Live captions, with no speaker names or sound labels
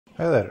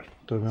Hey there,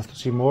 do you want to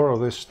see more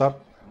of this Star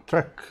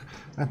Trek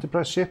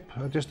Enterprise ship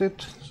I just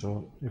did?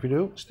 So if you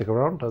do, stick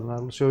around and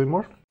I'll show you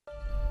more.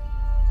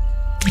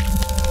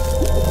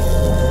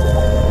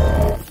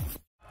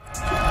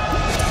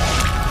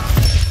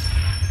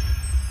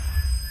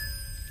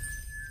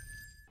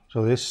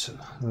 So this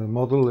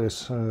model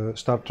is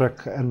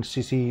StarTrek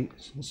NCC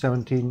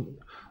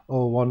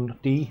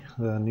 1701D,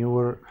 the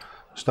newer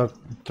Star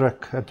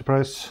Trek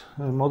Enterprise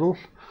model.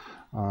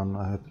 And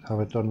I have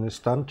it on this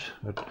stand,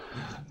 but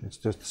it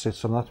just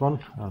sits on that one,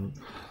 and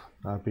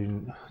I've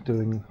been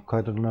doing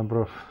quite a number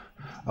of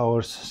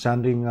hours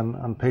sanding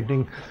and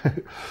painting.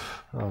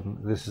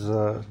 This is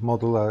a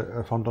model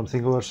I found on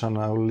Thingiverse, and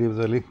I will leave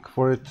the link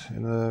for it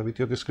in the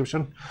video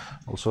description.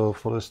 Also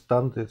for the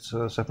stand, it's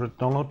a separate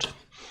download.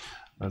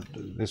 But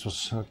this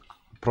was a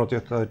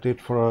project I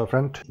did for a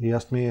friend. He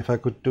asked me if I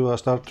could do a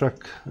Star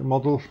Trek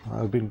model.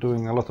 I've been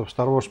doing a lot of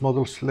Star Wars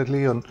models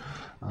lately, and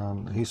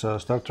he's a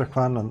Star Trek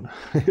fan, and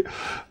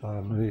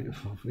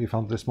we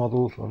found this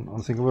model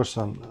on Thingiverse,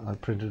 and I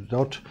printed it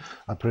out.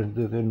 I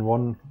printed it in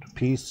one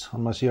piece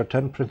on my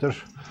CR10 printer,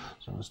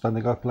 so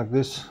standing up like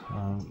this.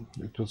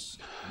 It was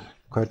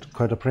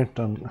quite a print,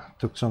 and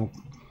took some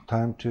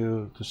time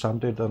to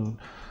sand it and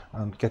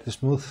get it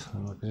smooth.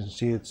 And you can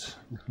see it's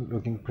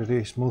looking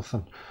pretty smooth,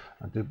 and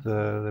I did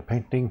the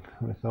painting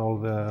with all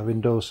the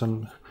windows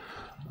and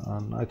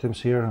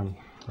items here, and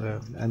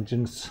the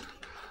engines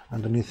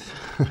underneath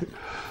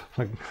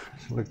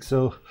like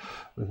so,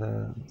 with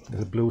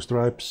the blue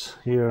stripes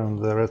here and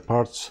the red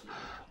parts,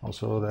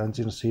 also the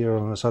engines here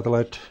on the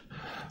satellite.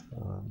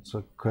 It's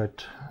a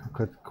quite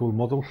cool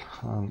model,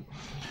 and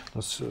it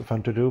was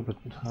fun to do, but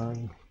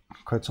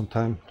quite some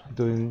time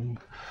doing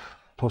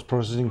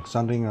post-processing,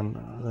 sanding, and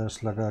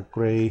there's like a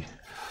grey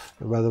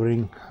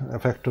weathering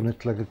effect on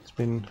it, like it's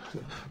been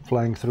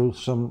flying through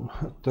some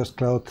dust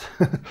cloud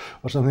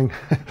or something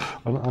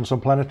on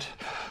some planet.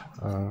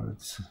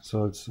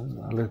 So it's a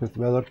little bit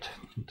weathered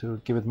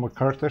to give it more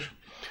character.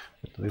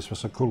 But this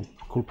was a cool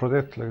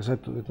project. Like I said,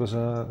 it was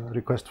a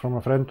request from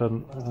a friend,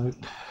 and I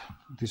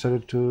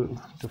decided to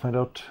find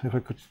out if I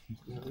could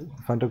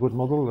find a good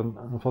model, and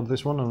I found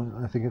this one,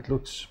 and I think it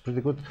looks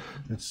pretty good.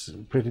 It's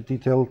pretty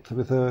detailed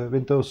with the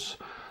windows,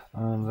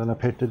 and then I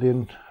painted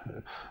in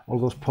all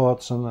those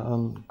parts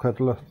and quite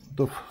a lot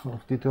of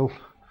detail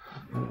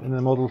in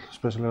the model,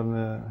 especially on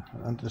the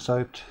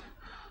underside.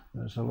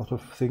 There's a lot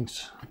of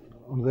things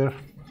on there,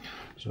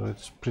 so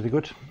it's pretty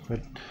good.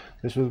 But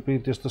this will be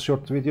just a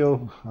short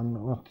video, and I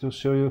want to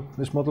show you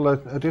this model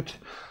I did.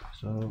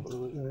 So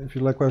if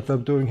you like what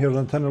I'm doing here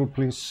on the channel,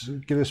 please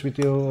give this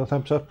video a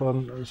thumbs up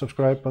and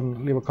subscribe,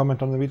 and leave a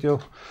comment on the video.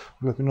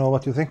 Let me know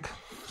what you think.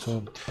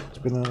 So it's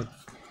been a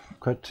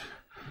quite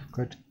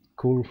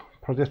cool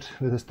project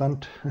with the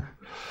stand.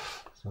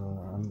 So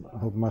I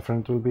hope my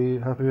friend will be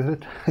happy with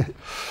it.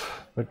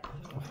 But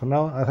for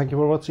now, I thank you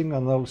for watching,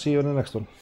 and I'll see you in the next one.